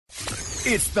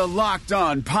It's the Locked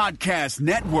On Podcast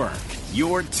Network,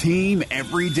 your team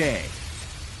every day.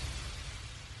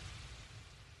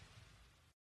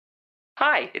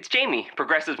 Hi, it's Jamie,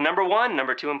 Progressive number 1,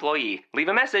 number 2 employee. Leave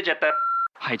a message at the...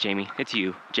 Hi, Jamie. It's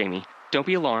you, Jamie. Don't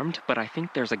be alarmed, but I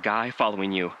think there's a guy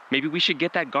following you. Maybe we should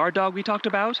get that guard dog we talked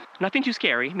about? Nothing too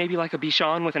scary. Maybe like a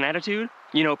Bichon with an attitude?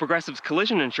 You know, Progressive's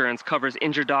collision insurance covers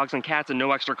injured dogs and cats at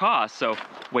no extra cost, so...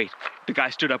 Wait, the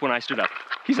guy stood up when I stood up.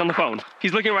 He's on the phone.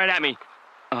 He's looking right at me.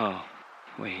 Oh,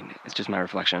 wait, it's just my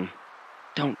reflection.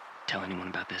 Don't tell anyone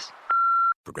about this.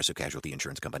 Progressive Casualty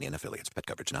Insurance Company and Affiliates. Pet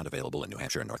coverage not available in New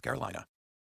Hampshire and North Carolina.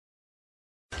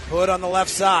 Hood on the left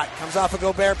side. Comes off a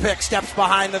Gobert pick. Steps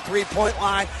behind the three-point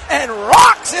line and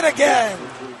rocks it again.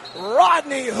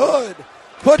 Rodney Hood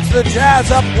puts the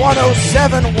Jazz up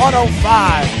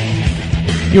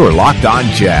 107-105. You are Locked On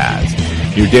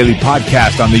Jazz, your daily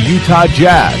podcast on the Utah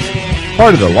Jazz,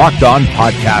 part of the Locked On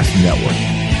Podcast Network.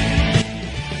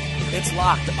 It's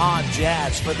Locked On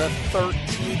Jazz for the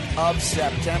 13th of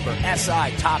September.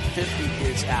 SI Top 50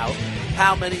 is out.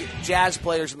 How many Jazz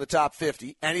players in the top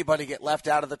 50? Anybody get left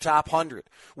out of the top 100?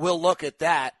 We'll look at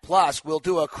that. Plus, we'll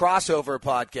do a crossover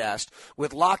podcast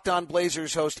with Locked On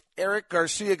Blazers host Erik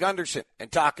Gunderson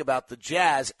and talk about the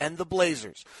Jazz and the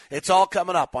Blazers. It's all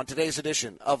coming up on today's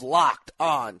edition of Locked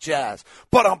On Jazz.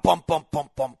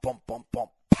 Ba-dum-bum-bum-bum-bum-bum-bum.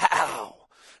 Pow!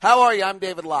 How are you? I'm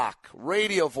David Locke,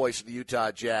 radio voice of the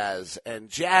Utah Jazz and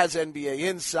Jazz NBA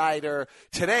insider.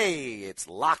 Today, it's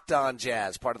Locked On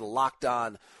Jazz, part of the Locked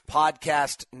On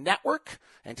Podcast Network.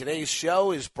 And today's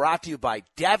show is brought to you by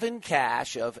Devin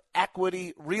Cash of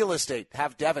Equity Real Estate.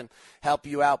 Have Devin help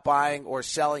you out buying or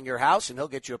selling your house, and he'll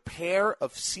get you a pair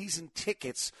of season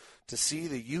tickets to see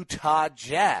the Utah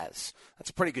Jazz. That's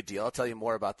a pretty good deal. I'll tell you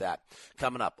more about that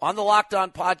coming up. On the Locked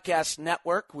On Podcast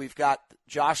Network, we've got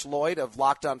Josh Lloyd of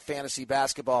Locked On Fantasy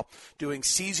Basketball doing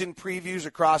season previews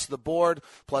across the board,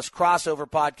 plus crossover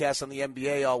podcasts on the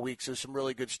NBA all week, so some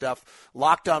really good stuff.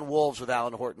 Locked On Wolves with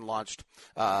Alan Horton launched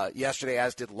yesterday,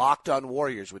 as did Locked On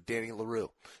Warriors with Danny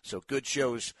LaRue. So good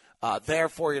shows there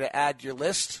for you to add to your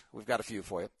list. We've got a few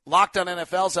for you. Locked On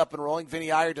NFL's up and rolling.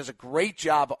 Vinny Iyer does a great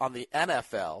job on the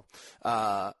NFL.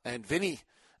 And Vinny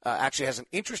actually has an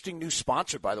interesting new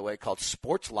sponsor, by the way, called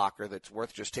Sports Locker that's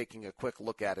worth just taking a quick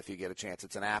look at if you get a chance.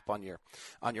 It's an app on your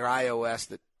iOS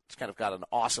that it's kind of got an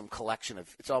awesome collection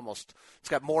of it's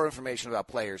got more information about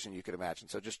players than you could imagine.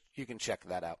 So just you can check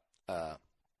that out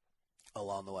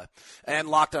along the way. And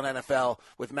Locked On NFL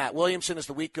with Matt Williamson. As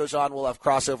the week goes on, we'll have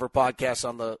crossover podcasts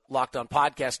on the Locked On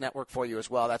Podcast Network for you as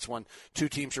well. That's when two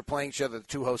teams are playing each other. The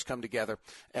two hosts come together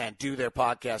and do their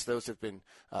podcast. Those have been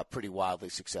pretty wildly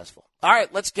successful. All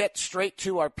right, let's get straight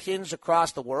to our pins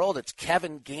across the world. It's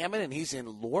Kevin Gammon, and he's in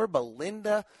Lorba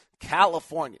Linda,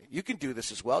 California. You can do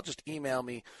this as well. Just email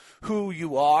me who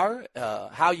you are,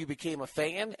 how you became a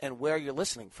fan, and where you're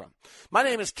listening from. My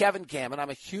name is Kevin Gammon.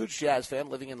 I'm a huge Jazz fan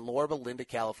living in Lorba Linda,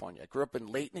 California. I grew up in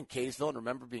Layton and Kaysville and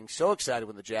remember being so excited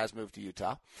when the Jazz moved to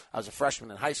Utah. I was a freshman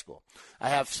in high school. I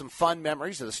have some fun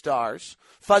memories of the Stars,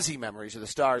 fuzzy memories of the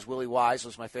Stars. Willie Wise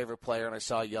was my favorite player, and I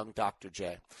saw young Dr.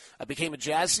 J. I became a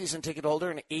Jazz season ticket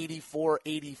holder in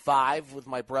 84-85 with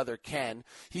my brother Ken.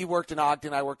 He worked in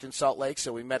Ogden. I worked in Salt Lake,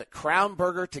 so we met at Crown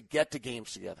Burger to get to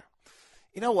games together.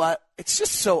 You know what? It's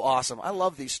just so awesome. I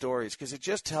love these stories because it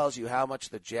just tells you how much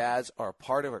the Jazz are a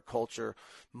part of our culture,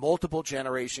 multiple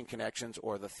generation connections,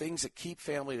 or the things that keep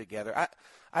family together.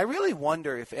 I really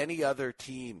wonder if any other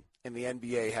team in the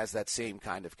NBA has that same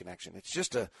kind of connection. It's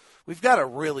just we've got a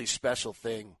really special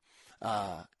thing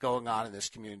going on in this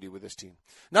community with this team.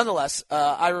 Nonetheless,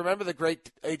 I remember the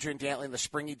great Adrian Dantley and the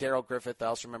springy Darrell Griffith. I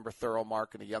also remember Thurl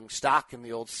Mark and a young Stock in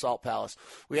the old Salt Palace.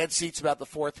 We had seats about the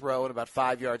fourth row and about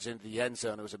 5 yards into the end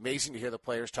zone. It was amazing to hear the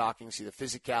players talking, see the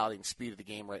physicality and speed of the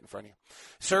game right in front of you.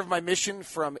 Served my mission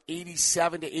from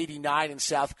 87 to 89 in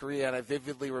South Korea, and I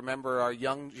vividly remember our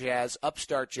young Jazz,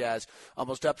 upstart Jazz,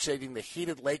 almost upsetting the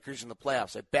heated Lakers in the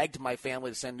playoffs. I begged my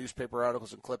family to send newspaper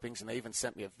articles and clippings, and they even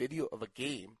sent me a video of a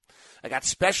game. I got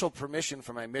special permission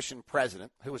from my mission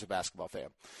president, who was a basketball fan,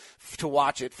 to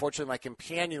watch it. Fortunately, my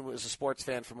companion was a sports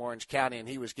fan from Orange County, and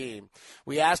he was game.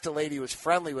 We asked a lady who was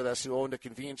friendly with us who owned a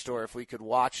convenience store if we could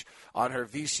watch on her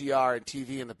VCR and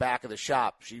TV in the back of the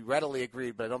shop. She readily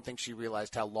agreed, but I don't think she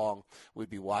realized how long we'd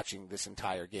be watching this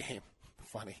entire game.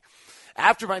 funny.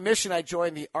 After my mission, I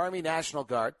joined the Army National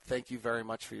Guard. Thank you very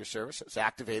much for your service. I was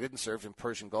activated and served in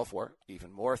Persian Gulf War.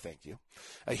 Even more, thank you.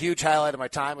 A huge highlight of my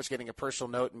time was getting a personal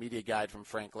note and media guide from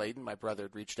Frank Layden. My brother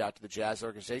had reached out to the Jazz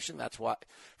organization. That's why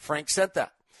Frank sent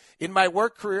that. In my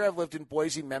work career, I've lived in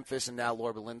Boise, Memphis, and now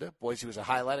Loma Linda. Boise was a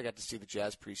highlight. I got to see the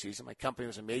Jazz preseason. My company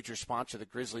was a major sponsor of the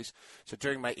Grizzlies. So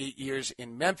during my 8 years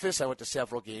in Memphis, I went to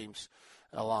several games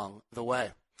along the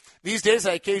way. These days,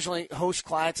 I occasionally host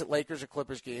clients at Lakers or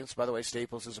Clippers games. By the way,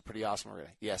 Staples is a pretty awesome arena.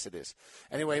 Yes, it is.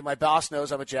 Anyway, my boss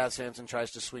knows I'm a Jazz fan and tries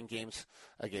to swing games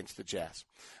against the Jazz.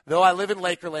 Though I live in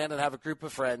Lakerland and have a group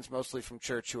of friends, mostly from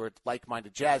church, who are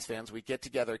like-minded Jazz fans, we get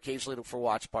together occasionally for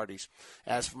watch parties.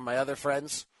 As for my other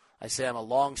friends, I say I'm a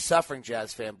long-suffering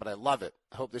Jazz fan, but I love it.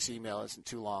 I hope this email isn't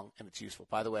too long and it's useful.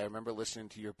 By the way, I remember listening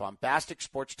to your bombastic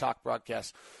sports talk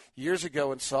broadcast years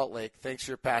ago in Salt Lake. Thanks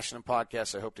for your passion and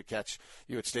podcast. I hope to catch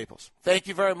you at Staples. Thank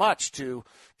you very much to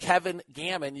Kevin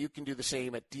Gammon. You can do the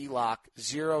same at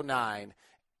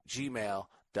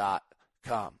dlock09gmail.com.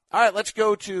 All right, let's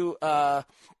go to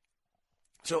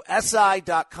so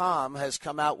SI.com has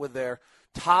come out with their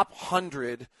top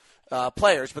 100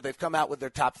 players, but they've come out with their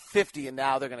top 50, and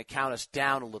now they're going to count us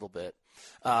down a little bit.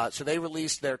 So they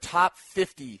released their top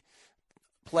 50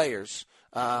 players.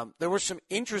 There were some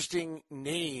interesting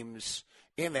names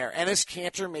in there. Enes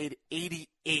Kanter made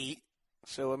 88.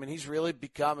 So, I mean, he's really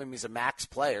he's a max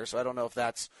player, so I don't know if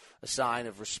that's a sign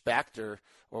of respect or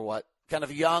what. Kind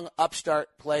of young,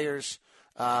 upstart players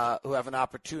who have an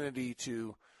opportunity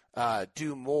to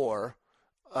do more.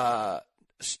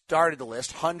 Started the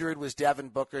list. 100 was Devin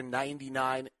Booker,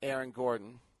 99 Aaron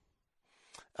Gordon.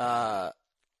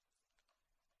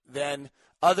 Then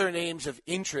other names of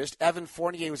interest. Evan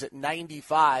Fournier was at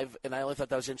 95, and I only thought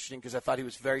that was interesting because I thought he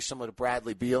was very similar to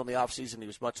Bradley Beal in the offseason. He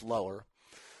was much lower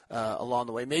along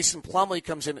the way. Mason Plumlee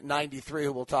comes in at 93,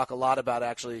 who we'll talk a lot about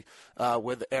actually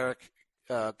with Erik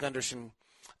Gunderson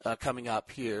coming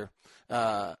up here.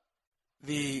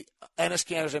 The Enes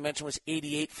Kanter, as I mentioned, was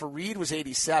 88. Fareed was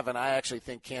 87. I actually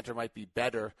think Kanter might be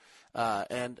better.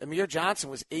 And Amir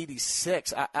Johnson was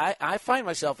 86. I find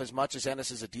myself, as much as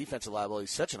Enes is a defensive liability,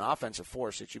 he's such an offensive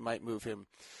force that you might move him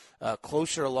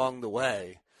closer along the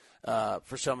way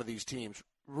for some of these teams.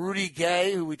 Rudy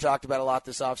Gay, who we talked about a lot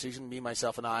this offseason, me,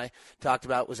 myself, and I talked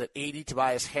about, was at 80.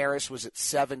 Tobias Harris was at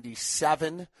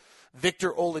 77.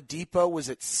 Victor Oladipo was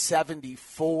at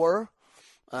 74.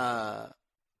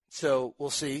 So we'll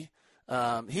see.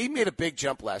 He made a big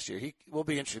jump last year. He will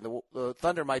be interesting. The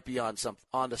Thunder might be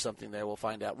onto something there. We'll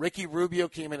find out. Ricky Rubio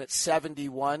came in at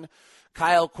 71.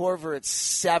 Kyle Korver at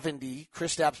 70.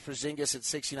 Kristaps Porzingis at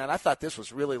 69. I thought this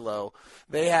was really low.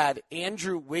 They had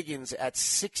Andrew Wiggins at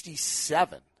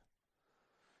 67.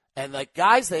 And the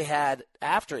guys they had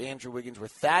after Andrew Wiggins were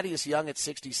Thaddeus Young at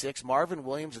 66, Marvin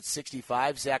Williams at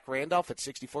 65, Zach Randolph at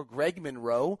 64, Greg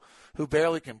Monroe, who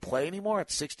barely can play anymore,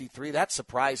 at 63. That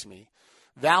surprised me.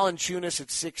 Valanciunas at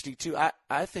 62.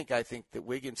 I think that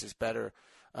Wiggins is better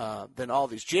than all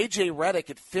these. J.J. Redick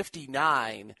at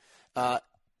 59.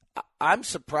 I'm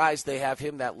surprised they have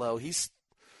him that low. He's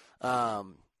a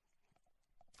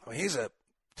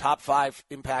top 5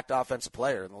 impact offensive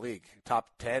player in the league,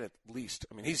 top 10 at least.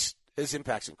 I mean, his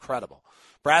impact's incredible.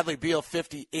 Bradley Beal,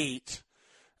 58.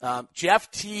 Jeff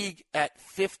Teague at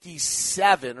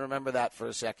 57. Remember that for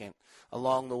a second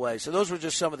along the way. So those were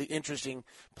just some of the interesting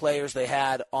players they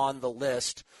had on the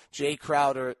list. Jay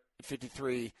Crowder at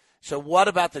 53. So what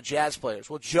about the Jazz players?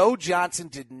 Well, Joe Johnson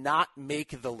did not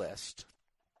make the list,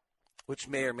 which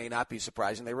may or may not be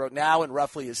surprising. They wrote, now in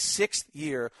roughly his 6th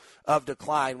year of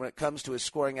decline when it comes to his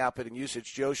scoring output and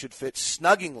usage, Joe should fit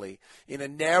snuggingly in a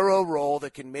narrow role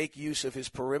that can make use of his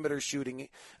perimeter shooting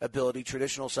ability,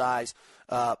 traditional size,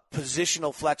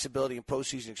 positional flexibility, and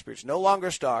postseason experience. No longer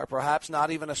a star, perhaps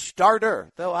not even a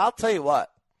starter, though I'll tell you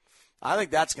what, I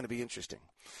think that's going to be interesting.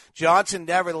 Johnson,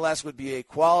 nevertheless, would be a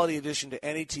quality addition to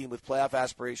any team with playoff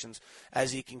aspirations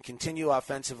as he can contribute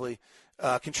offensively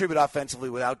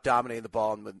without dominating the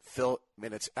ball and fill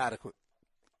minutes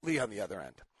adequately on the other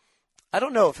end. I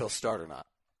don't know if he'll start or not.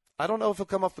 I don't know if he'll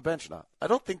come off the bench or not. I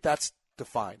don't think that's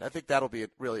defined. I think that'll be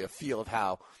really a feel of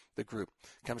how the group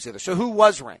comes together. So who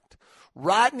was ranked?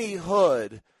 Rodney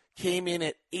Hood came in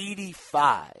at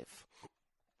 85.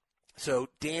 So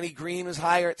Danny Green was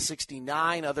higher at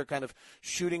 69. Other kind of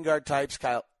shooting guard types,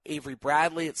 Avery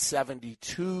Bradley at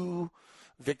 72.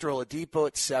 Victor Oladipo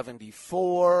at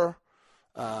 74.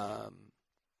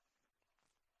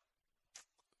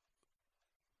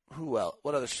 Who else?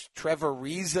 What others? Trevor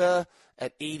Ariza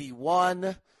at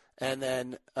 81, and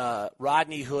then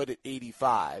Rodney Hood at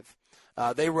 85.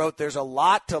 They wrote, there's a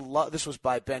lot to love. This was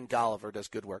by Ben Golliver, does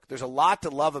good work. There's a lot to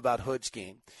love about Hood's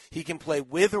game. He can play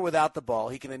with or without the ball.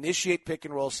 He can initiate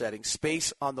pick-and-roll settings,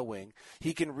 space on the wing.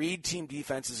 He can read team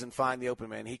defenses and find the open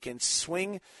man. He can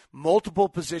swing multiple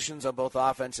positions on both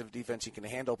offense and defense. He can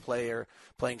handle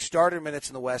playing starter minutes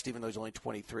in the West, even though he's only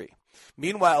 23.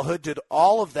 Meanwhile, Hood did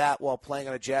all of that while playing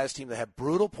on a Jazz team that had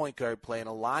brutal point guard play and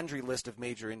a laundry list of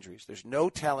major injuries. There's no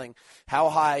telling how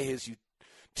high his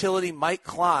utility might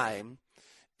climb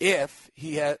if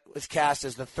he was cast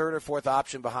as the third or fourth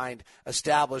option behind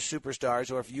established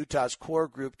superstars, or if Utah's core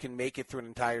group can make it through an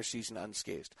entire season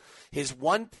unscathed. His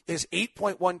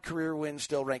 8.1 career win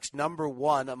still ranks number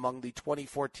 1 among the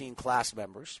 2014 class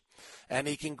members, and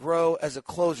he can grow as a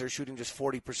closer, shooting just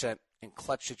 40% in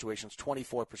clutch situations,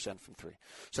 24% from 3.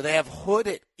 So they have Hood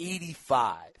at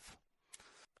 85.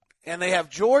 And they have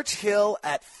George Hill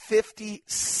at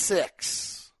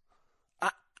 56.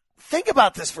 Think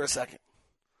about this for a second.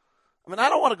 I mean, I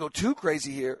don't want to go too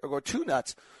crazy here or go too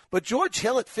nuts, but George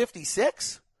Hill at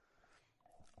 56?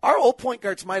 Our old point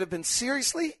guards might have been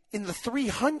seriously in the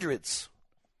 300s.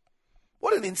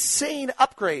 What an insane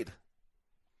upgrade.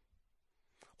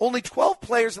 Only 12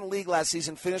 players in the league last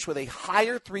season finished with a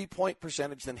higher three-point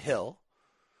percentage than Hill.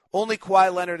 Only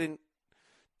Kawhi Leonard and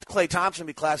Klay Thompson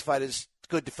be classified as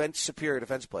superior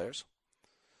defense players.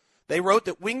 They wrote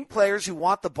that wing players who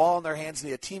want the ball in their hands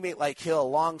need a teammate like Hill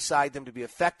alongside them to be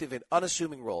effective in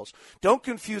unassuming roles. Don't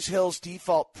confuse Hill's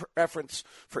default preference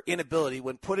for inability.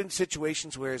 When put in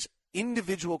situations where his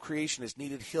individual creation is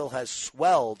needed, Hill has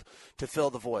swelled to fill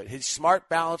the void. His smart,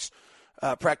 balanced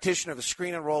practitioner of the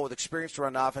screen and roll with experience to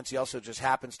run offense. He also just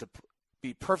happens to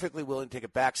be perfectly willing to take a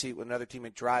backseat when another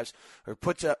teammate drives or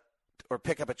puts up or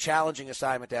pick up a challenging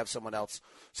assignment to have someone else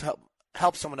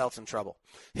help someone else in trouble.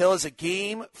 Hill is a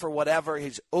game for whatever.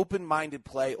 His open-minded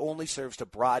play only serves to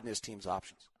broaden his team's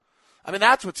options. I mean,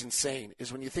 that's what's insane is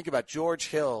when you think about George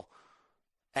Hill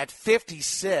at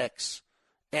 56,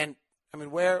 and, I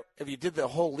mean, if you did the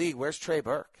whole league, where's Trey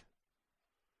Burke?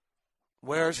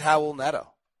 Where's Howell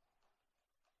Neto?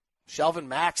 Shelvin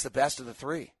Max, the best of the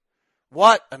 3.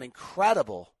 What an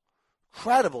incredible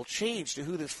change to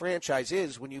who this franchise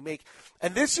is when you make –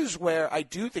 and this is where I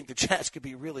do think the Jazz could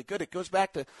be really good. It goes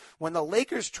back to when the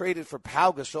Lakers traded for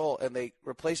Pau Gasol and they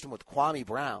replaced him with Kwame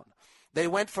Brown. They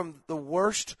went from the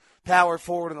worst power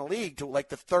forward in the league to like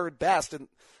the third best, and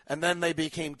then they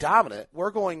became dominant.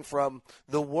 We're going from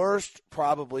the worst,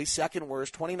 probably second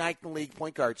worst, 29th in the league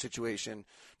point guard situation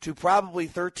to probably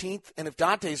 13th. And if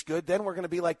Dante's good, then we're going to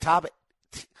be like top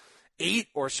 8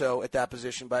 or so at that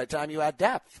position by the time you add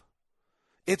depth.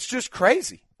 It's just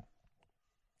crazy.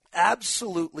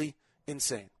 Absolutely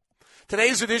insane.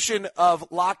 Today's edition of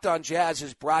Locked on Jazz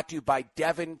is brought to you by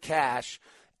Devin Cash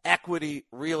Equity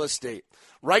Real Estate.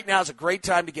 Right now is a great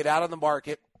time to get out on the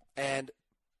market and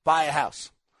buy a house.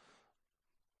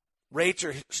 Rates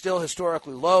are still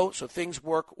historically low, so things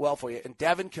work well for you. And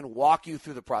Devin can walk you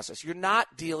through the process. You're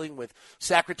not dealing with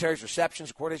secretaries,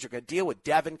 receptions, coordinators. You're going to deal with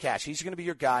Devin Cash. He's going to be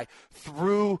your guy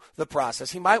through the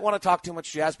process. He might want to talk too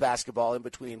much Jazz basketball in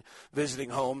between visiting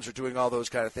homes or doing all those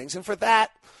kind of things. And for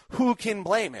that, who can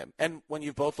blame him? And when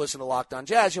you both listen to Locked on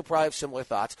Jazz, you'll probably have similar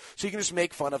thoughts. So you can just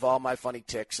make fun of all my funny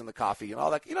ticks and the coffee and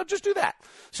all that. Just do that.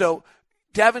 So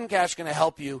Devin Cash is going to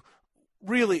help you.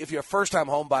 Really, if you're a first-time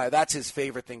home buyer, that's his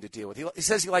favorite thing to deal with. He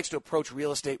says he likes to approach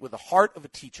real estate with the heart of a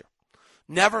teacher.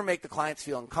 Never make the clients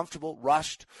feel uncomfortable,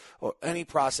 rushed, or any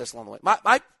process along the way.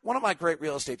 One of my great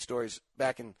real estate stories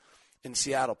back in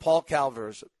Seattle, Paul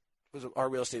Calver was our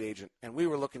real estate agent, and we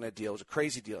were looking at a deal. It was a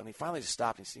crazy deal, and he finally just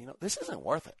stopped and he said, this isn't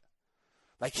worth it.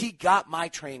 Like, he got my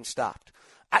train stopped.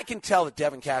 I can tell that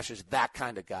Devin Cash is that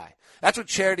kind of guy. That's what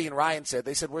Charity and Ryan said.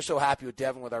 They said, we're so happy with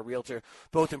Devin, with our realtor,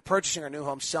 both in purchasing our new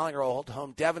home, selling our old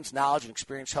home. Devin's knowledge and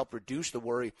experience helped reduce the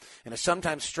worry in a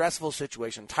sometimes stressful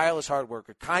situation. Tireless hard work,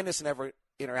 or kindness in every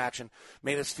interaction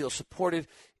made us feel supported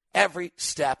every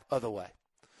step of the way.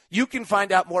 You can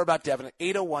find out more about Devin at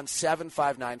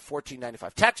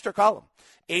 801-759-1495. Text or call him,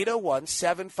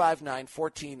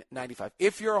 801-759-1495.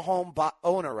 If you're a home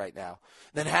owner right now,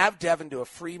 then have Devin do a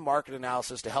free market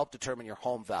analysis to help determine your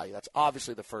home value. That's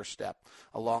obviously the first step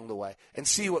along the way. And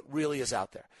see what really is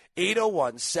out there.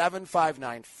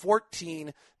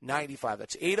 801-759-1495.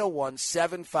 That's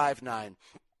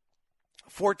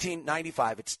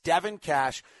 801-759-1495. It's Devin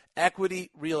Cash, Equity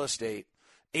Real Estate.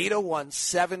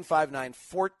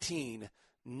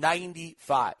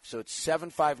 801-759-1495. So it's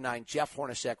 759 Jeff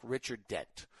Hornacek, Richard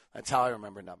Dent. That's how I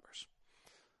remember numbers.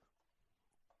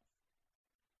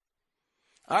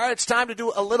 All right, it's time to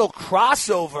do a little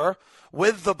crossover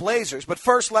with the Blazers. But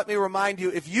first, let me remind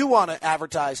you, if you want to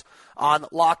advertise on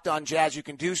Locked On Jazz, you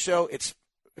can do so.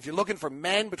 If you're looking for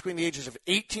men between the ages of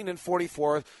 18 and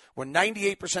 44, we're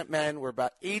 98% men. We're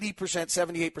about 80%,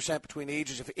 78% between the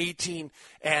ages of 18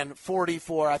 and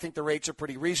 44. I think the rates are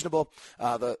pretty reasonable.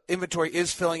 The inventory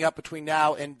is filling up between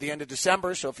now and the end of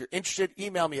December. So if you're interested,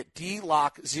 email me at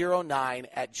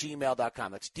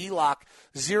dlock09@gmail.com. That's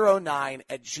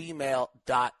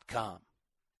dlock09@gmail.com.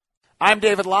 I'm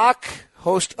David Locke,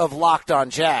 host of Locked On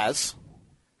Jazz.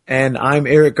 And I'm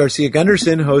Erik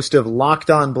Gunderson, host of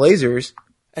Locked On Blazers.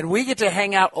 And we get to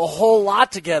hang out a whole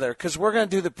lot together because we're going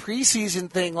to do the preseason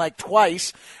thing like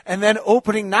twice and then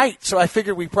opening night. So I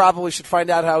figured we probably should find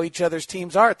out how each other's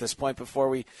teams are at this point before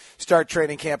we start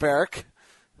training camp, Erik.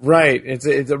 Right. It's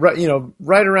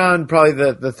right around probably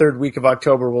the third week of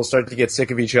October, we'll start to get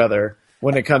sick of each other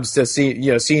when it comes to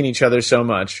seeing each other so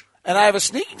much. And I have a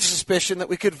sneaking suspicion that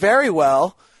we could very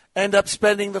well end up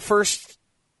spending the first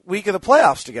week of the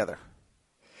playoffs together.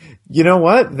 You know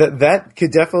what? That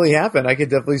could definitely happen. I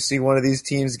could definitely see one of these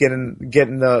teams getting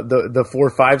the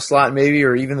 4-5 slot maybe,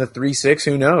 or even the 3-6.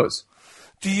 Who knows?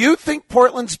 Do you think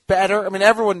Portland's better? I mean,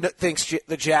 everyone thinks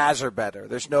the Jazz are better.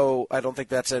 I don't think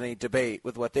that's any debate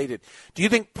with what they did. Do you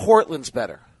think Portland's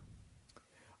better?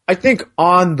 I think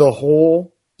on the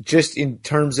whole, just in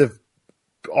terms of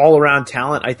all-around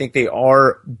talent, I think they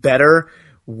are better.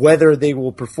 Whether they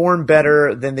will perform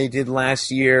better than they did last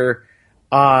year,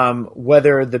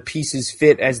 whether the pieces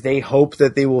fit as they hope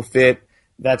that they will fit,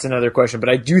 that's another question. But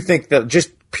I do think that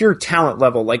just pure talent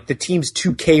level, like the team's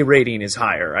 2K rating is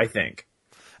higher, I think.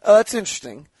 Oh, that's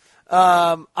interesting.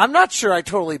 I'm not sure I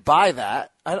totally buy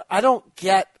that. I'm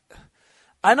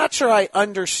not sure I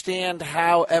understand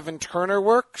how Evan Turner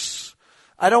works.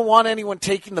 I don't want anyone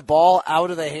taking the ball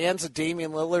out of the hands of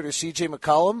Damian Lillard or C.J.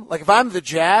 McCollum. Like, if I'm the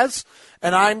Jazz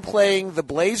and I'm playing the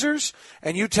Blazers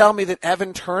and you tell me that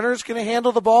Evan Turner's going to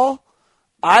handle the ball,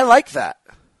 I like that.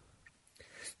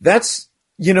 That's,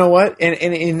 you know what, and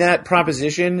in that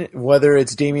proposition, whether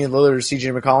it's Damian Lillard or C.J.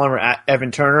 McCollum or Evan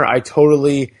Turner, I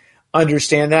totally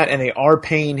understand that, and they are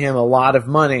paying him a lot of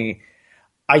money.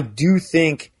 I do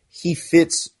think he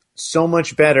fits so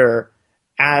much better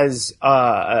as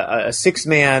a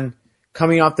six-man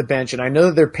coming off the bench, and I know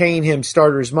that they're paying him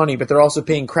starters money, but they're also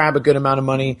paying Crabbe a good amount of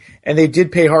money, and they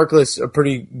did pay Harkless a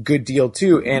pretty good deal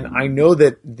too, and I know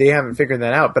that they haven't figured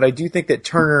that out, but I do think that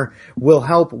Turner will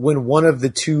help when one of the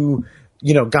two,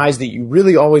 guys that you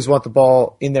really always want the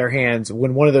ball in their hands,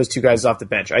 when one of those two guys is off the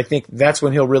bench. I think that's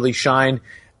when he'll really shine.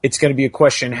 It's going to be a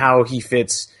question how he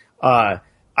fits. I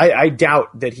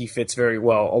doubt that he fits very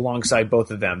well alongside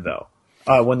both of them, though.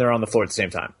 When they're on the floor at the same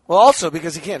time. Well, also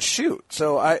because he can't shoot.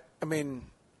 So, I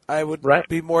would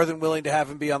be more than willing to have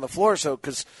him be on the floor. So,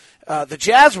 because the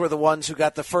Jazz were the ones who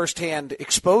got the firsthand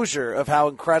exposure of how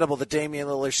incredible the Damian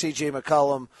Lillard, C.J.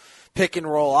 McCollum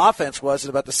pick-and-roll offense was in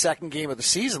about the second game of the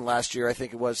season last year, I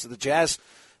think it was. The Jazz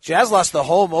lost the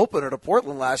home opener to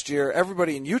Portland last year.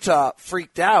 Everybody in Utah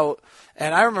freaked out.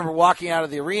 And I remember walking out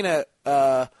of the arena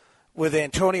with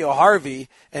Antonio Harvey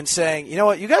and saying, you know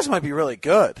what, you guys might be really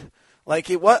good. I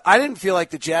didn't feel like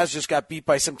the Jazz just got beat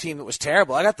by some team that was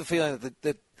terrible. I got the feeling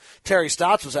that Terry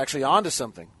Stotts was actually onto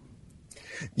something.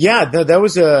 Yeah, that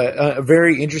was a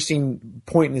very interesting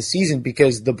point in the season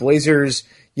because the Blazers,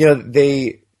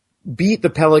 they beat the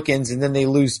Pelicans and then they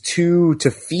lose 2 to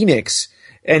Phoenix.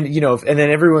 And, and then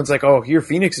everyone's like, oh, here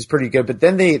Phoenix is pretty good. But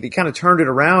then they kind of turned it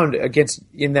around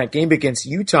in that game against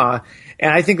Utah.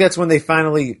 And I think that's when they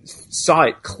finally saw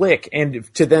it click. And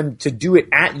to them to do it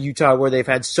at Utah, where they've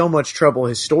had so much trouble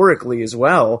historically as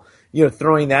well,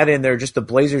 throwing that in there, just the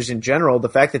Blazers in general, the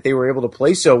fact that they were able to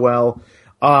play so well,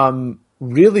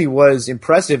 really was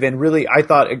impressive. And really, I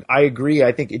agree.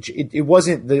 I think it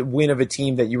wasn't the win of a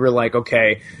team that you were like,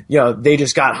 okay, they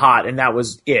just got hot and that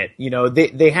was it.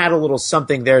 They had a little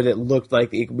something there that looked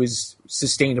like it was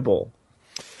sustainable.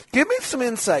 Give me some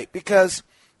insight, because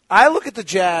I look at the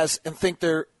Jazz and think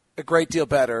they're a great deal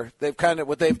better.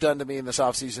 What they've done to me in this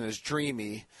offseason is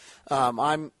dreamy.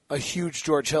 I'm a huge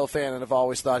George Hill fan and have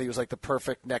always thought he was like the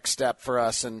perfect next step for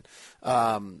us. And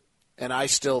I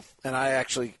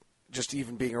actually, just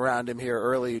even being around him here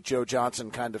early, Joe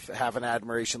Johnson, kind of have an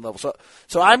admiration level.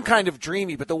 So I'm kind of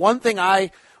dreamy. But the one thing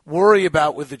I worry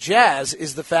about with the Jazz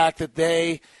is the fact that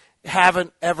they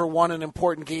haven't ever won an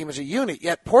important game as a unit.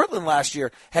 Yet Portland last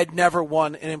year had never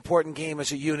won an important game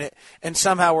as a unit and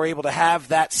somehow were able to have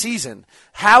that season.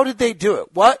 How did they do it?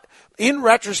 In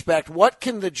retrospect, what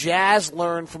can the Jazz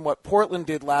learn from what Portland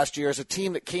did last year as a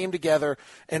team that came together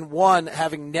and won,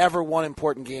 having never won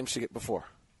important games before?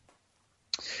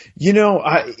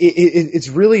 It's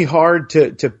really hard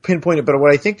to pinpoint it, but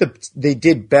what I think that they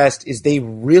did best is they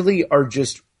really are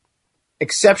just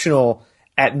exceptional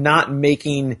at not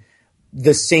making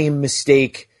the same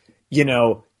mistake,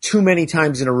 too many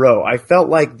times in a row. I felt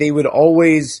like they would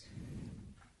always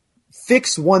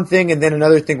fix one thing and then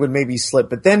another thing would maybe slip.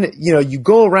 But then, you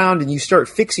go around and you start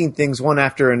fixing things one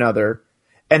after another,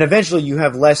 and eventually you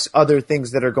have less other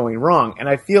things that are going wrong. And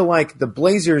I feel like the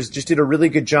Blazers just did a really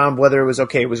good job, whether it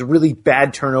was really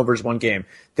bad turnovers one game,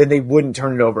 then they wouldn't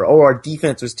turn it over. Oh, our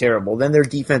defense was terrible. Then their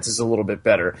defense is a little bit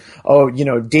better. Oh,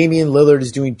 Damian Lillard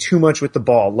is doing too much with the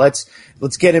ball. Let's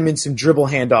get him in some dribble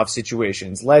handoff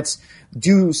situations. Let's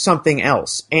do something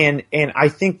else. And I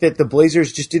think that the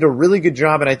Blazers just did a really good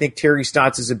job, and I think Terry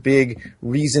Stotts is a big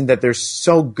reason that they're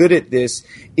so good at this,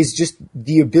 is just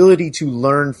the ability to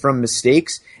learn from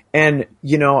mistakes. And,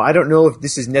 I don't know if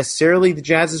this is necessarily the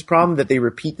Jazz's problem, that they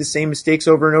repeat the same mistakes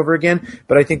over and over again,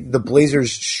 but I think the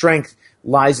Blazers' strength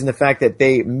lies in the fact that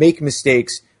they make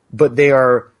mistakes, but they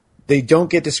don't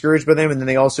get discouraged by them, and then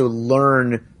they also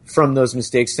learn from those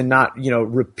mistakes to not,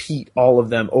 repeat all of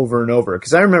them over and over.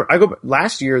 Because I remember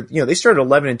last year, they started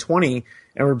 11-20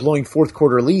 and were blowing fourth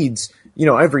quarter leads,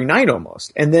 every night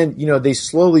almost. And then, they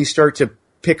slowly start to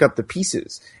pick up the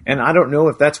pieces. And I don't know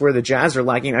if that's where the Jazz are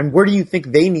lacking. I mean, where do you think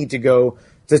they need to go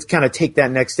to kind of take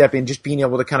that next step in just being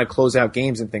able to kind of close out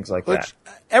games and things like that?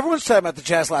 Everyone's talking about the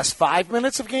Jazz last 5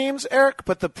 minutes of games, Eric,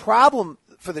 but the problem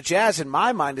for the Jazz in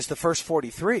my mind is the first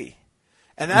 43.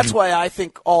 And that's why I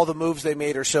think all the moves they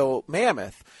made are so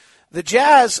mammoth. The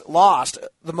Jazz lost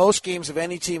the most games of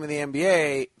any team in the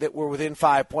NBA that were within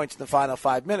 5 points in the final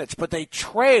 5 minutes, but they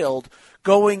trailed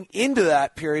going into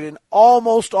that period in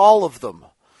almost all of them.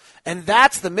 And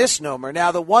that's the misnomer.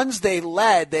 Now, the ones they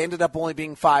led, they ended up only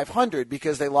being 500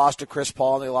 because they lost to Chris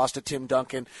Paul, and they lost to Tim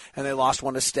Duncan, and they lost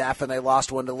one to Steph, and they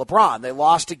lost one to LeBron. They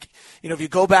lost to, if you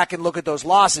go back and look at those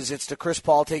losses, it's to Chris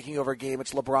Paul taking over a game,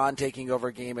 it's LeBron taking over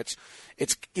a game, it's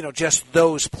just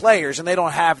those players, and they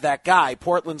don't have that guy.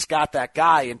 Portland's got that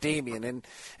guy in Damian,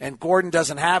 and Gordon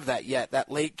doesn't have that yet,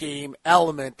 that late game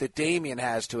element that Damian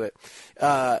has to it.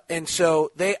 And so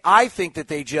I think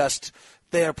that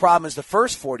their problem is the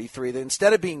first 43, that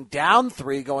instead of being down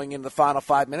 3 going into the final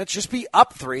 5 minutes, just be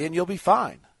up 3 and you'll be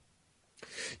fine.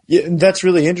 Yeah, that's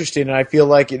really interesting. And I feel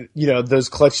like, those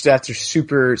clutch stats are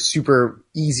super, super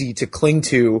easy to cling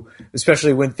to,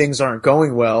 especially when things aren't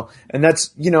going well. And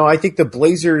that's, I think the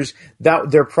Blazers,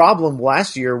 their problem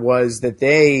last year was that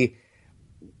they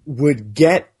would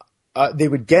get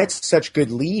such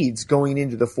good leads going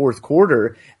into the fourth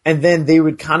quarter, and then they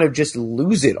would kind of just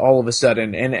lose it all of a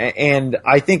sudden. And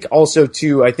I think also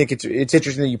too, I think it's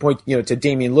interesting that you point, to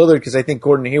Damian Lillard, because I think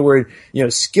Gordon Hayward,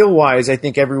 skill wise, I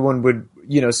think everyone would,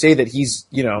 say that he's,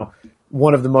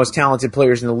 one of the most talented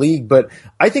players in the league. But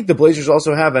I think the Blazers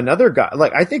also have another guy.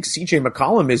 Like, I think CJ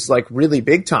McCollum is like really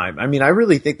big time. I mean, I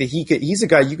really think that he's a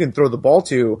guy you can throw the ball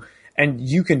to and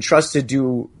you can trust to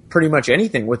do pretty much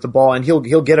anything with the ball, and he'll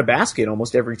get a basket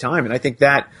almost every time. And I think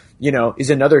that, is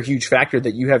another huge factor,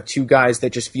 that you have two guys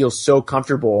that just feel so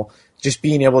comfortable just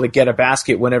being able to get a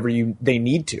basket whenever they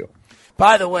need to.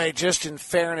 By the way, just in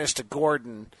fairness to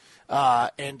Gordon,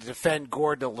 and to defend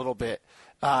Gordon a little bit,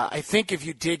 I think if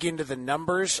you dig into the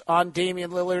numbers on Damian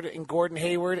Lillard and Gordon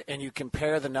Hayward and you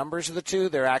compare the numbers of the two,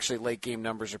 they're actually late-game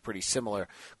numbers are pretty similar.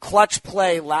 Clutch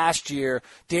play last year,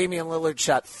 Damian Lillard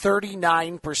shot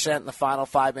 39% in the final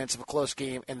 5 minutes of a close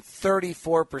game and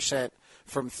 34%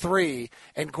 from 3,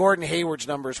 and Gordon Hayward's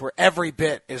numbers were every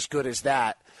bit as good as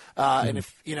that. And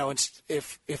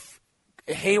if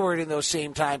Hayward in those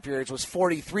same time periods was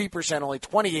 43%, only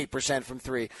 28% from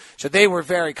 3. So they were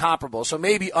very comparable. So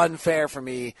maybe unfair for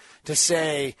me to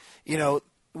say,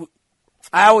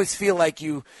 I always feel like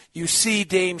you see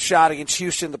Dame shot against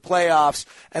Houston in the playoffs,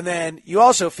 and then you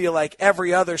also feel like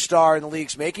every other star in the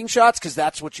league's making shots because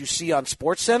that's what you see on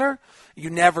SportsCenter. You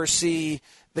never see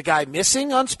the guy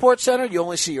missing on SportsCenter. You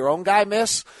only see your own guy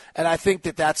miss, and I think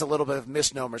that that's a little bit of a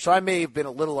misnomer. So I may have been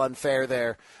a little unfair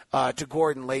there to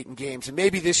Gordon late in games. And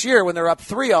maybe this year when they're up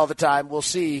 3 all the time, we'll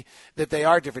see that they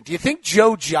are different. Do you think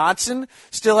Joe Johnson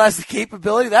still has the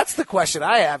capability? That's the question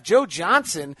I have. Joe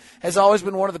Johnson has always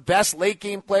been one of the best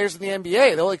late-game players in the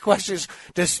NBA. The only question is,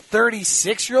 does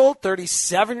 36-year-old,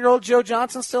 37-year-old Joe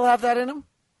Johnson still have that in him?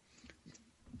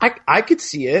 I could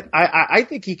see it. I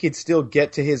think he could still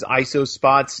get to his ISO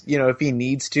spots, if he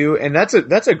needs to. And that's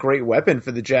a great weapon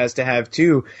for the Jazz to have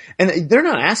too. And they're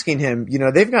not asking him,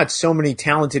 they've got so many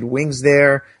talented wings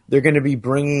there. They're going to be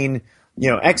bringing,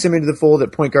 Exum into the fold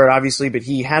at point guard, obviously, but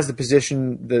he has the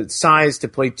position, the size to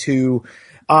play 2.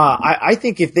 I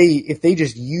think if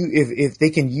they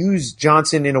can use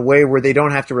Johnson in a way where they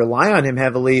don't have to rely on him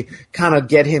heavily, kind of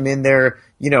get him in there,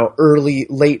 early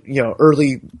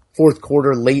fourth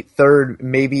quarter, late third,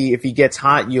 maybe if he gets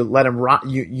hot, you let him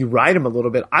you ride him a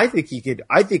little bit. I think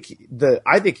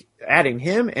adding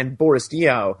him and Boris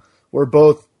Diaw were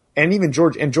both, and even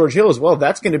George Hill as well.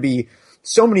 That's going to be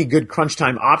so many good crunch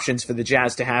time options for the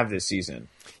Jazz to have this season.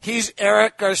 He's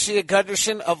Erik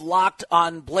Gunderson of Locked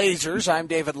on Blazers. I'm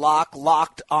David Locke,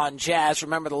 Locked on Jazz.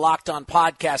 Remember, the Locked on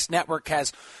Podcast Network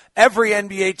has every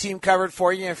NBA team covered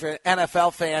for you. If you're an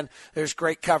NFL fan, there's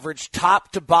great coverage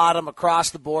top to bottom across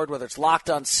the board, whether it's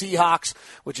Locked on Seahawks,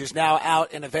 which is now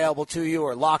out and available to you,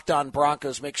 or Locked on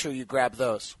Broncos. Make sure you grab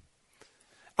those.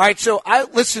 All right, so I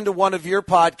listened to one of your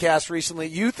podcasts recently.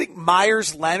 You think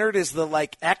Myers Leonard is the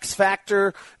X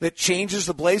factor that changes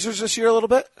the Blazers this year a little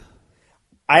bit?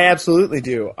 I absolutely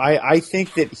do. I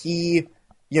think that he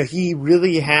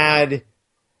really had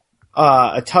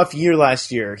a tough year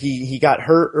last year. He got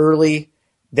hurt early,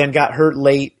 then got hurt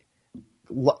late,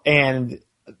 and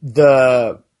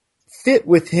the fit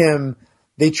with him,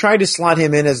 they tried to slot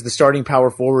him in as the starting power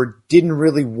forward, didn't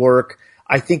really work.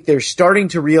 I think they're starting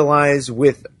to realize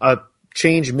with a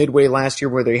change midway last year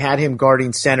where they had him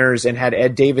guarding centers and had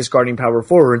Ed Davis guarding power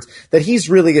forwards, that he's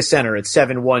really a center at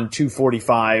 7'1",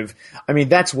 245. I mean,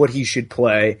 that's what he should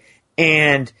play.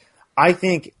 And I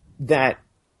think that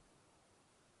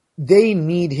they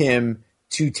need him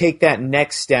to take that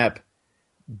next step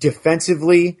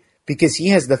defensively because he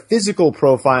has the physical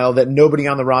profile that nobody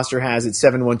on the roster has at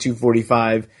 7'1",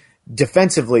 245.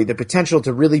 Defensively, the potential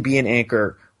to really be an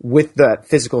anchor with that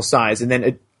physical size. And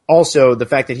then also the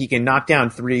fact that he can knock down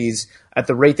threes at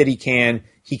the rate that he can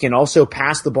also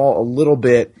pass the ball a little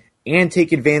bit and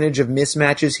take advantage of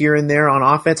mismatches here and there on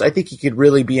offense. I think he could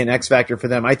really be an X factor for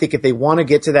them. I think if they want to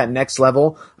get to that next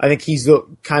level, I think he's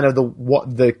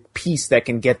the piece that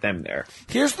can get them there.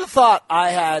 Here's the thought I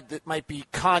had that might be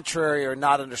contrary or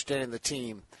not understanding the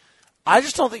team. I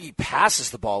just don't think he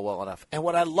passes the ball well enough. And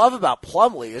what I love about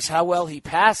Plumlee is how well he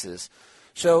passes.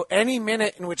 So any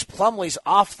minute in which Plumlee's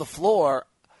off the floor,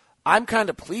 I'm kind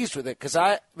of pleased with it because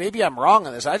maybe I'm wrong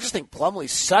on this. I just think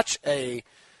Plumlee's such a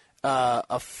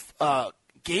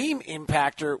game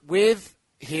impactor with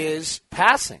his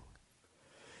passing.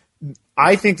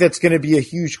 I think that's going to be a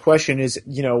huge question is,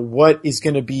 what is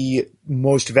going to be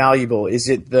most valuable? Is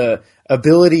it the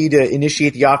ability to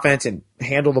initiate the offense and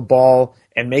handle the ball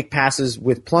and make passes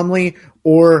with Plumlee,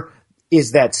 or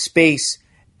is that space?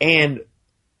 And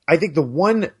I think the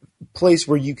one place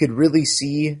where you could really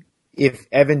see if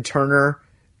Evan Turner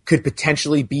could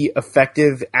potentially be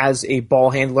effective as a ball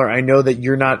handler. I know that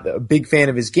you're not a big fan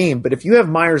of his game, but if you have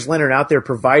Myers Leonard out there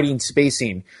providing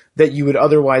spacing that you would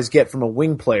otherwise get from a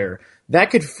wing player,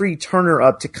 that could free Turner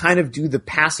up to kind of do the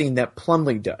passing that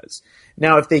Plumlee does.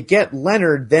 Now, if they get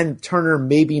Leonard, then Turner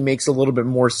maybe makes a little bit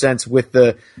more sense with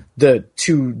the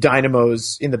two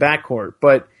dynamos in the backcourt.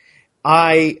 But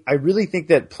I really think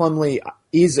that Plumlee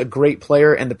is a great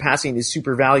player and the passing is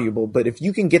super valuable. But if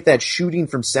you can get that shooting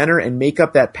from center and make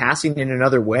up that passing in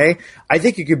another way, I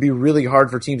think it could be really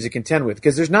hard for teams to contend with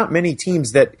because there's not many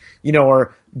teams that,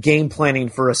 are game planning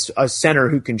for a center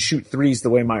who can shoot threes the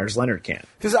way Myers Leonard can.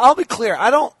 Because I'll be clear,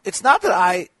 it's not that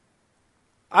I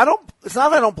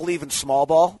don't believe in small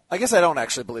ball. I guess I don't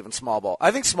actually believe in small ball.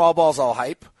 I think small ball is all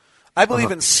hype. I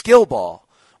believe in skill ball.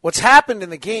 What's happened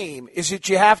in the game is that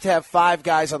you have to have 5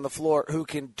 guys on the floor who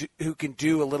can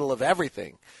do a little of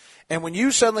everything. And when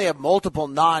you suddenly have multiple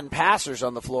non-passers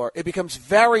on the floor, it becomes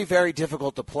very, very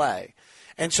difficult to play.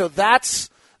 And so that's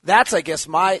I guess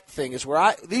my thing is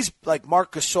where these like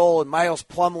Marc Gasol and Miles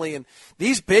Plumlee and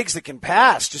these bigs that can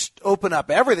pass just open up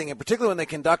everything, and particularly when they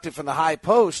conduct it from the high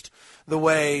post the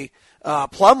way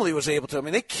Plumlee was able to. I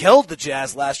mean, they killed the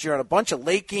Jazz last year on a bunch of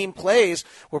late-game plays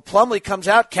where Plumlee comes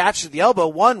out, catches the elbow.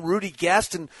 One, Rudy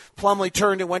guessed, and Plumlee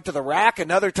turned and went to the rack.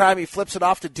 Another time he flips it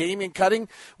off to Damian Cutting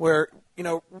where,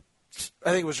 I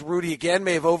think it was Rudy again,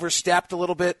 may have overstepped a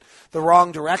little bit the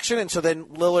wrong direction, and so then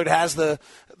Lillard has the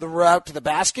route to the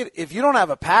basket. If you don't have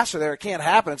a passer there, it can't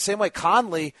happen. And same way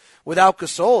Conley without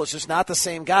Gasol is just not the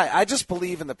same guy. I just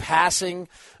believe in the passing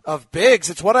of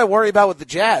bigs. It's what I worry about with the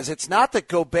Jazz. It's not that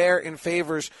Gobert and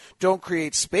Favors don't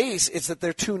create space. It's that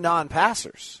they're two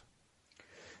non-passers.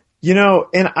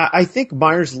 And I think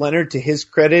Myers Leonard, to his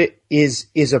credit, is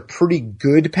a pretty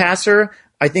good passer.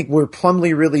 I think where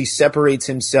Plumlee really separates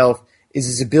himself is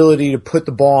his ability to put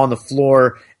the ball on the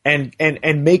floor and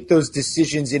make those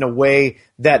decisions in a way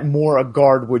that more a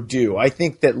guard would do. I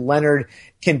think that Leonard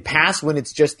can pass when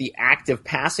it's just the act of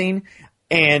passing.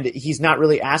 and he's not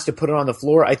really asked to put it on the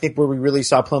floor. I think where we really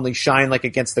saw Plumlee shine, like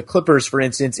against the Clippers, for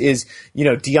instance, is,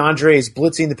 DeAndre is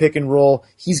blitzing the pick and roll.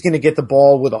 He's going to get the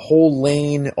ball with a whole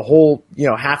lane, a whole,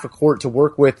 half a court to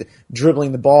work with,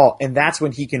 dribbling the ball, and that's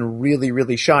when he can really,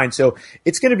 really shine. So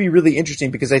it's going to be really interesting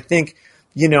because I think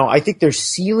their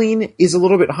ceiling is a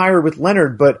little bit higher with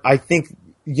Leonard, but I think,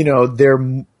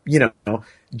 they're,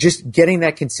 just getting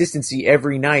that consistency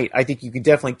every night, I think you can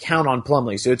definitely count on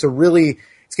Plumlee. So it's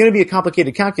going to be a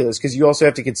complicated calculus because you also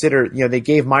have to consider, they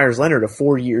gave Myers Leonard a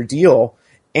 4-year deal,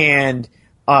 and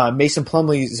Mason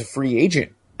Plumlee is a free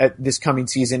agent at this coming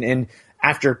season. And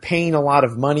after paying a lot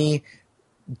of money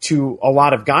to a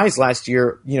lot of guys last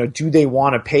year, do they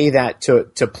want to pay that to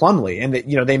Plumlee? And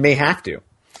they may have to.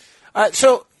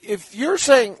 So if you're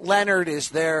saying Leonard is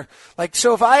there,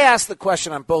 so if I ask the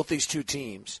question on both these two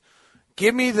teams,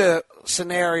 give me the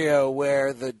scenario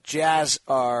where the Jazz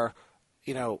are,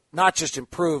 not just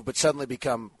improved, but suddenly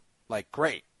become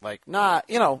great.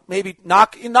 Maybe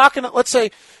knocking, let's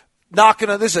say, knocking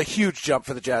on, this is a huge jump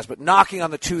for the Jazz, but knocking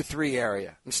on the 2-3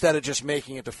 area instead of just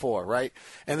making it to 4, right?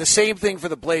 And the same thing for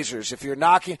the Blazers. If you're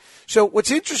knocking, so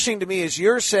what's interesting to me is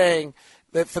you're saying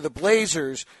that for the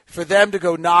Blazers, for them to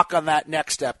go knock on that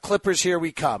next step, Clippers, here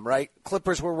we come, right?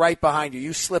 Clippers, we're right behind you.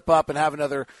 You slip up and have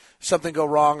something go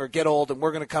wrong or get old, and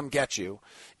we're going to come get you.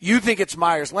 You think it's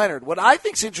Myers Leonard. What I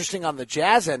think's interesting on the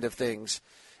Jazz end of things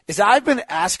is I've been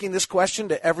asking this question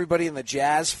to everybody in the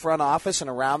Jazz front office and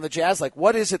around the Jazz,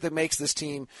 what is it that makes this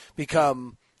team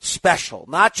become special?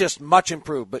 Not just much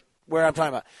improved, but where I'm talking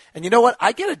about. And you know what?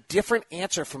 I get a different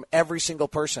answer from every single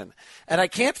person. And I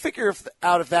can't figure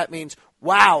out if that means,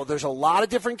 wow, there's a lot of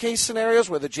different case scenarios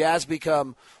where the Jazz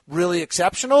become really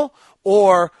exceptional,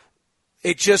 or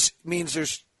it just means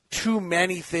there's too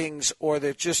many things, or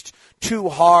they're just too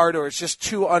hard, or it's just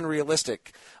too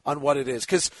unrealistic on what it is.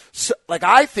 Because,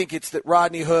 I think it's that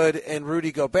Rodney Hood and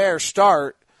Rudy Gobert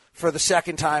start for the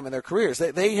second time in their careers.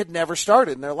 They had never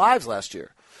started in their lives last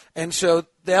year. And so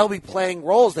they'll be playing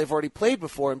roles they've already played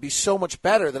before and be so much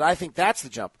better that I think that's the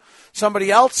jump.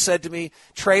 Somebody else said to me,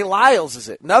 Trey Lyles is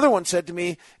it. Another one said to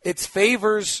me, it's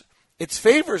Favors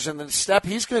and the step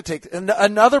he's going to take. And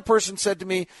another person said to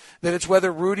me that it's whether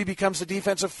Rudy becomes the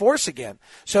defensive force again.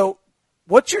 So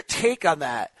what's your take on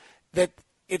that? That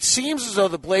it seems as though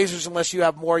the Blazers, unless you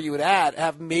have more you would add,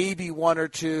 have maybe one or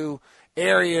two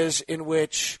areas in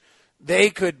which they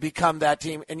could become that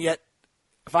team, and yet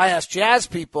if I ask Jazz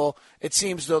people, it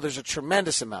seems as though there's a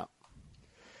tremendous amount.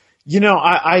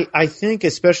 I think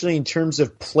especially in terms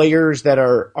of players that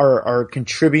are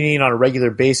contributing on a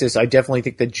regular basis, I definitely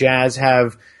think the Jazz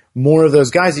have more of those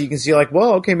guys that you can see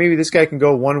maybe this guy can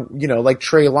go one, like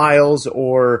Trey Lyles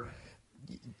or,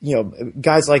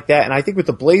 guys like that. And I think with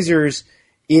the Blazers,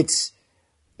 it's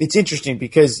interesting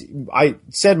because I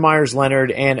said Myers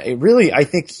Leonard, and I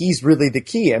think he's really the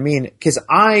key. I mean, because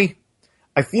I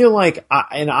feel like,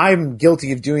 and I'm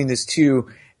guilty of doing this too,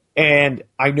 and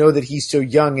I know that he's so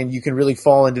young and you can really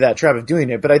fall into that trap of doing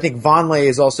it, but I think Vonleh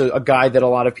is also a guy that a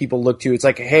lot of people look to. It's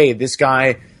hey, this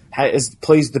guy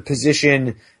plays the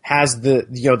position, has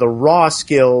the raw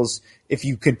skills if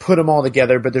you could put them all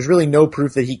together, but there's really no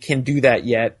proof that he can do that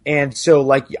yet. And so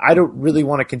I don't really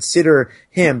want to consider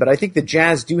him, but I think the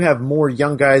Jazz do have more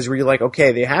young guys where you're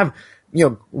okay, they have,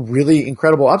 really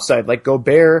incredible upside, like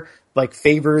Gobert, like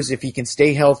Favors, if he can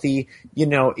stay healthy.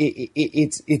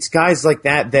 It's guys like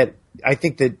that I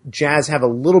think the Jazz have a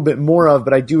little bit more of,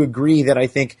 but I do agree that I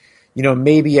think,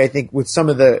 maybe I think with some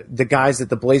of the guys that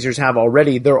the Blazers have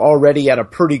already, they're already at a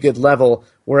pretty good level,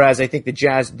 whereas I think the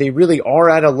Jazz, they really are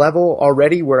at a level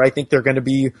already where I think they're going to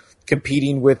be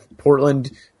competing with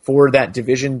Portland for that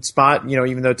division spot,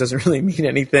 even though it doesn't really mean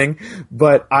anything.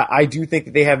 But I do think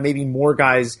that they have maybe more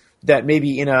guys that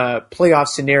maybe in a playoff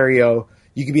scenario,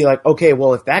 you could be okay,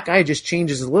 well, if that guy just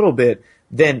changes a little bit,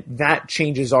 then that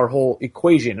changes our whole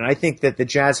equation. And I think that the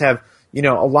Jazz have, a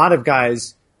lot of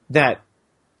guys that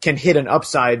can hit an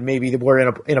upside. Maybe we're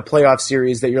in a playoff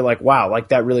series that you're wow,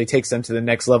 that really takes them to the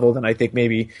next level than I think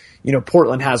maybe,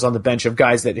 Portland has on the bench of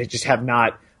guys that just have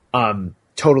not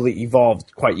totally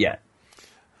evolved quite yet.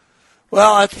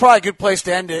 Well, that's probably a good place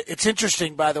to end it. It's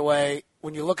interesting, by the way,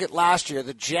 when you look at last year,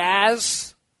 the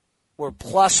Jazz were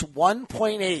plus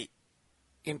 1.8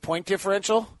 in point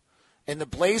differential, and the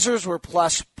Blazers were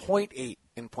plus 0.8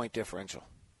 in point differential.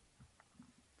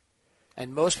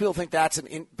 And most people think that's a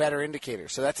better indicator.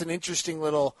 So that's an interesting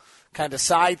little kind of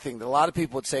side thing that a lot of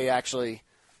people would say actually,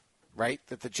 right,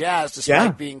 that the Jazz,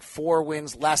 despite being 4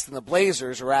 wins less than the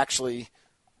Blazers, are actually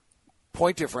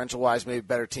point differential-wise, maybe a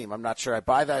better team. I'm not sure I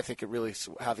buy that. I think it really is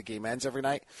how the game ends every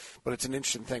night, but it's an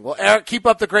interesting thing. Well, Erik, keep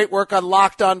up the great work on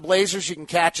Locked On Blazers. You can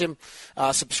catch him.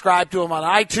 Subscribe to him on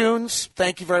iTunes.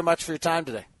 Thank you very much for your time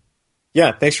today.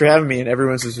 Yeah, thanks for having me, and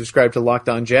everyone should subscribe to Locked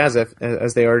On Jazz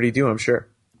as they already do, I'm sure.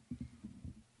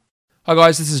 Hi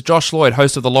guys, this is Josh Lloyd,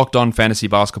 host of the Locked On Fantasy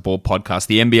Basketball podcast.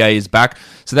 The NBA is back,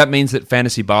 so that means that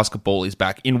fantasy basketball is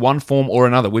back in one form or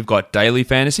another. We've got daily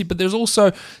fantasy, but there's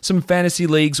also some fantasy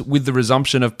leagues with the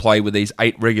resumption of play with these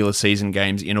 8 regular season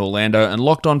games in Orlando, and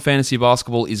Locked On Fantasy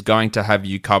Basketball is going to have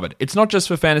you covered. It's not just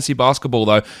for fantasy basketball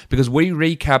though, because we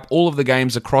recap all of the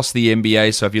games across the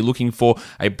NBA, so if you're looking for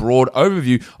a broad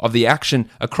overview of the action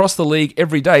across the league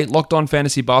every day, Locked On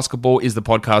Fantasy Basketball is the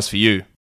podcast for you.